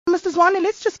Mr. Zwane,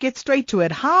 let's just get straight to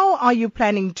it. How are you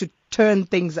planning to turn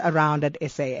things around at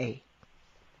SAA?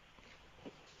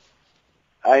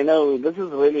 I know this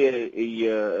is really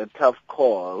a tough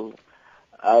call.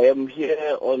 I am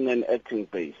here on an acting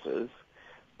basis,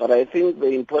 but I think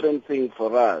the important thing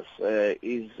for us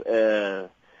is to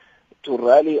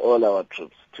rally all our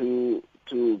troops, to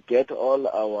get all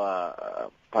our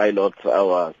pilots,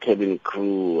 our cabin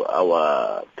crew,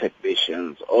 our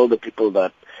technicians, all the people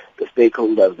the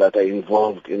stakeholders that are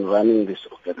involved in running this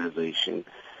organization,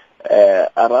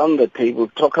 around the table,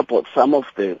 talk about some of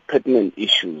the pertinent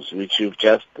issues which you've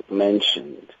just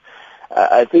mentioned.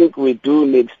 I think we do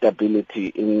need stability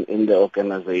in the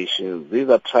organization. These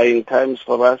are trying times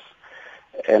for us,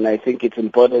 and I think it's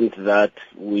important that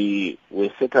we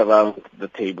sit around the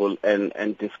table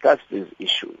and discuss these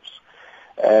issues.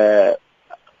 I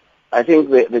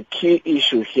think the key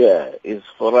issue here is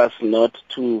for us not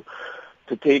to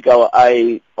take our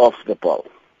eye off the ball.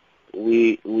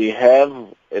 We have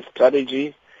a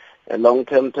strategy, a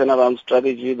long-term turnaround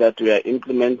strategy that we are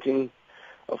implementing.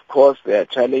 Of course, there are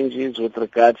challenges with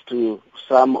regards to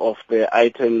some of the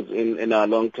items in our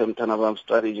long-term turnaround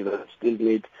strategy that still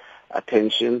need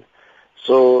attention.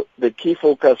 So the key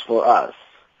focus for us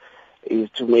is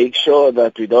to make sure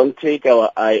that we don't take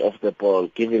our eye off the ball,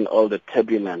 given all the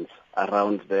turbulence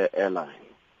around the airline.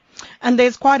 And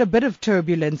there's quite a bit of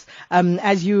turbulence.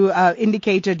 As you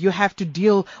indicated, you have to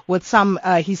deal with some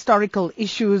historical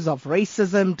issues of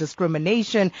racism,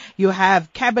 discrimination. You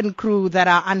have cabin crew that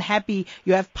are unhappy.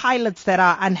 You have pilots that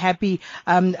are unhappy.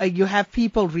 You have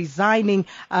people resigning.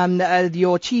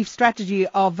 Your chief strategy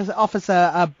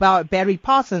officer, Barry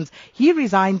Parsons, he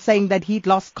resigned saying that he'd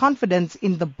lost confidence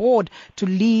in the board to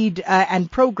lead and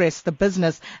progress the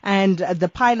business. And the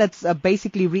pilots are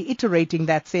basically reiterating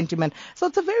that sentiment. So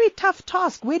it's a very tough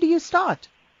task. Where do you start?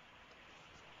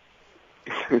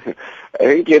 I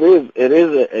think it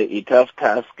is a tough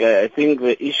task. I think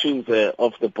the issues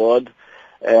of the board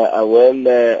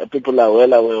are people are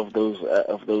well aware of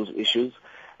those issues.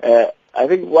 I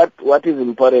think what is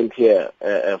important here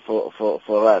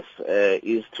for us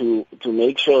is to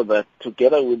make sure that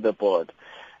together with the board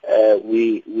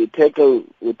we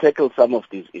tackle some of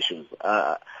these issues.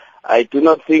 I do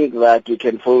not think that we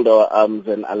can fold our arms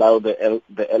and allow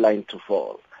the airline to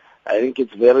fall. I think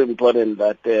it's very important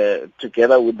that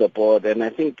together with the board, and I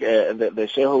think the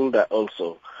shareholder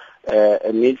also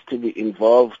needs to be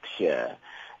involved here,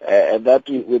 that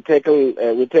we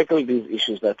tackle these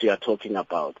issues that we are talking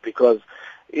about. Because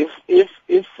if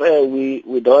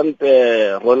we don't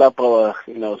roll up our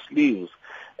sleeves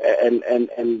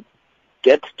and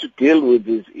get to deal with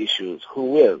these issues, who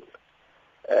will?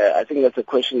 I think that's a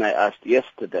question I asked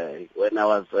yesterday when I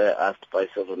was asked by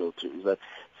 702, is that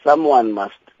someone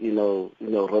must,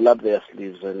 roll up their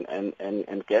sleeves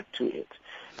and get to it.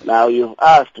 Now, you've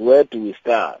asked, where do we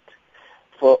start?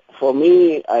 For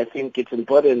me, I think it's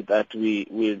important that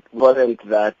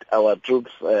that our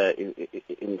troops,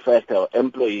 in fact, our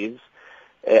employees,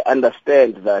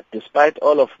 understand that despite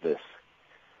all of this,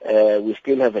 we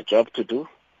still have a job to do.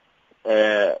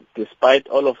 Despite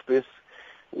all of this,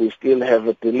 we still have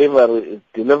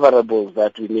deliverables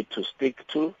that we need to stick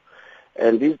to.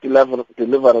 And these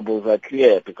deliverables are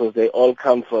clear because they all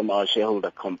come from our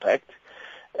shareholder compact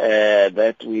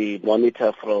that we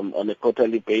monitor from on a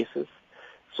quarterly basis.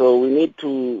 So we need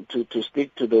to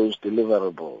stick to those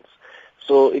deliverables.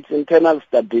 So it's internal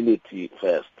stability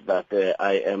first that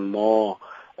I am more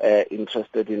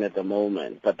interested in at the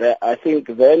moment. But I think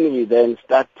we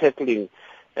start tackling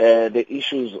the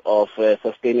issues of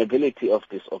sustainability of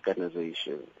this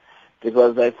organization,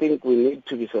 because I think we need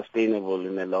to be sustainable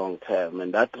in the long term,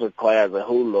 and that requires a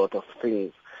whole lot of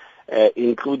things,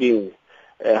 including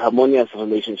a harmonious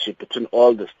relationship between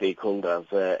all the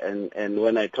stakeholders. And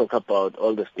when I talk about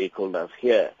all the stakeholders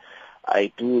here,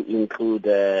 I do include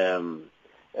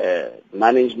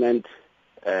management,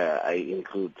 I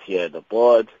include here the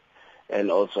board, and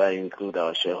also I include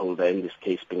our shareholder, in this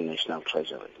case being National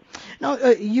Treasury. Now,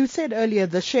 you said earlier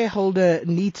the shareholder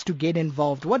needs to get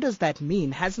involved. What does that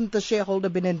mean? Hasn't the shareholder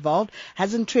been involved?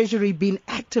 Hasn't Treasury been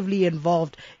actively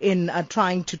involved in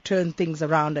trying to turn things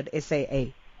around at SAA?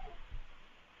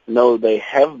 No, they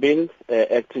have been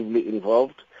actively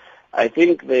involved. I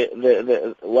think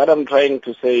what I'm trying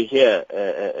to say here,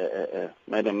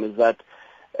 Madam, is that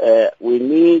we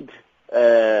need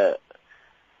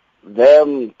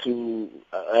them to.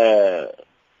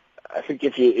 I think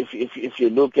if you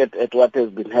look at what has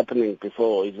been happening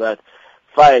before, is that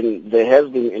fine, there has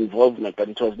been involvement, but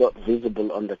it was not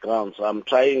visible on the ground. So I'm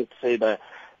trying to say that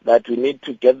we need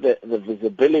to get the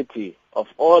visibility of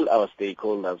all our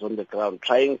stakeholders on the ground,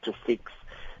 trying to fix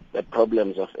the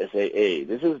problems of SAA.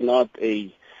 This is not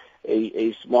a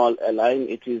small airline.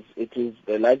 It is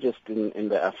the largest in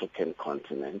the African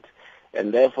continent,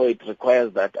 and therefore it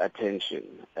requires that attention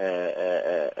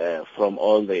from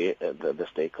all the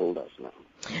stakeholders now.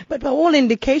 But by all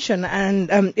indication,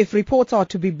 and if reports are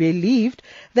to be believed,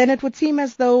 then it would seem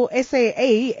as though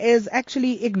SAA is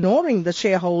actually ignoring the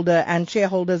shareholder and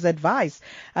shareholders' advice,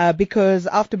 because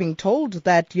after being told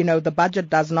that, the budget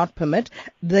does not permit,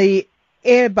 the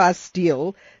Airbus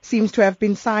deal seems to have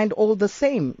been signed all the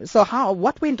same. So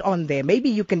what went on there?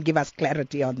 Maybe you can give us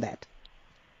clarity on that.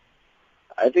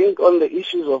 I think on the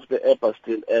issues of the Airbus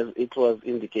deal, as it was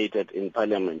indicated in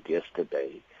Parliament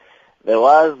yesterday, there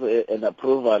was an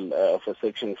approval of a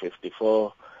Section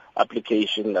 54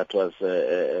 application that was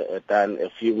done a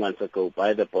few months ago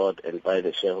by the board and by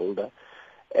the shareholder.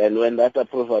 And when that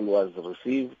approval was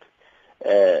received,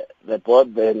 the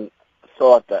board then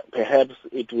thought that perhaps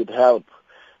it would help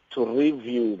to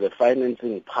review the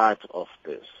financing part of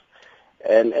this.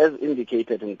 And as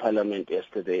indicated in Parliament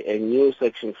yesterday, a new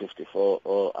Section 54,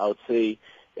 or I would say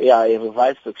a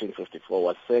revised Section 54,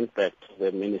 was sent back to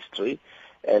the ministry,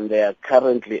 and they are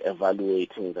currently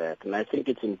evaluating that. And I think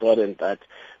it's important that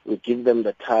we give them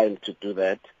the time to do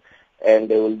that, and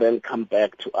they will then come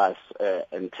back to us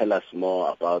and tell us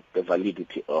more about the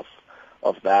validity of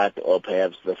that, or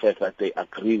perhaps the fact that they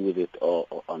agree with it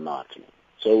or not.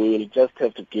 So we will just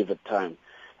have to give it time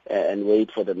and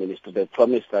wait for the minister. They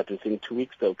promised that within 2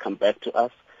 weeks they'll come back to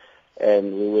us,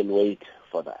 and we will wait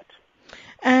for that.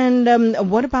 And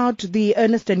what about the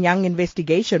Ernst & Young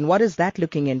investigation? What is that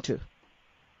looking into?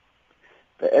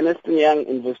 The Ernst & Young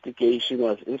investigation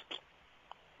was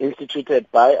instituted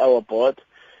by our board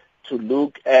to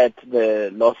look at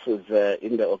the losses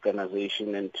in the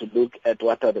organization, and to look at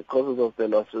what are the causes of the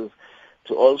losses,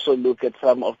 to also look at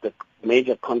some of the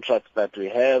major contracts that we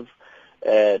have,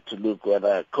 to look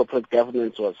whether corporate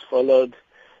governance was followed.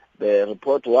 The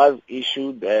report was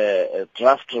issued, a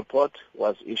draft report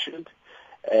was issued,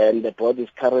 and the board is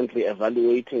currently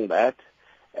evaluating that,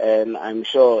 and I'm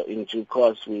sure in due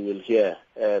course we will hear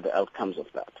the outcomes of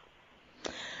that.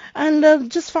 And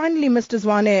just finally, Mr.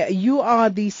 Zwane, you are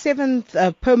the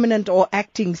 7th permanent or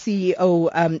acting CEO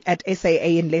at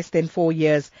SAA in less than 4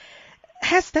 years.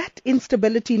 Has that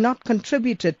instability not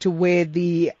contributed to where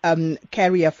the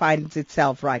carrier finds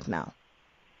itself right now?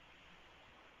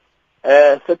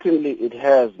 Certainly it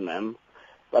has, ma'am.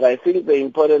 But I think the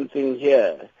important thing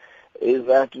here is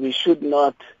that we should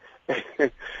not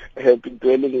be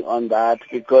dwelling on that,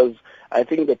 because I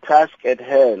think the task at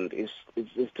hand is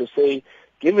to say,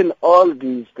 given all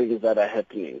these things that are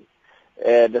happening,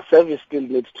 the service still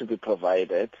needs to be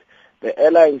provided, the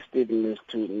airline still needs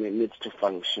to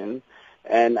function,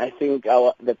 and I think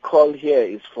the call here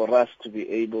is for us to be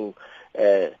able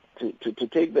to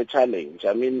take the challenge.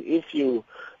 I mean, if you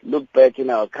look back in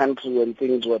our country when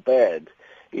things were bad,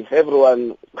 if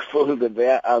everyone folded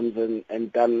their arms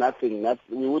and done nothing,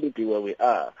 we wouldn't be where we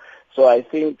are. So I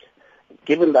think,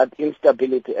 given that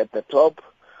instability at the top,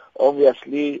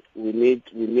 obviously we need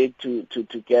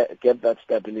to get that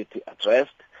stability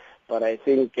addressed. But I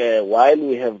think while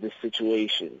we have this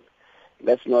situation,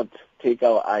 let's not take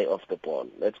our eye off the ball.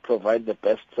 Let's provide the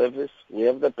best service. We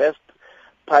have the best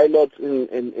pilots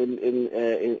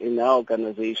in our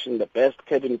organization, the best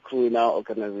cabin crew in our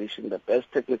organization, the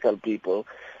best technical people,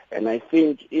 and I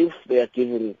think if they are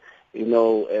given,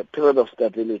 a period of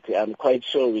stability, I'm quite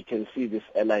sure we can see this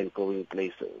airline going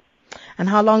places. And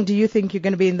how long do you think you're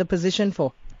going to be in the position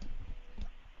for?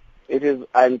 It is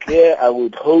unclear. I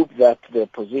would hope that the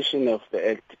position of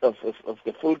the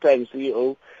full-time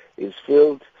CEO is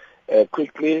filled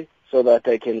quickly, so that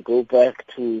I can go back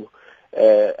to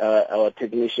our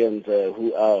technicians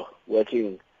who are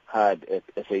working hard at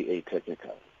SAA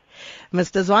Technical.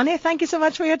 Mr. Zwane, thank you so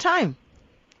much for your time.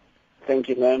 Thank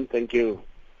you, ma'am. Thank you.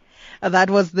 That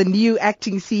was the new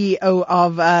acting CEO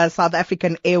of South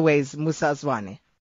African Airways, Musa Zwane.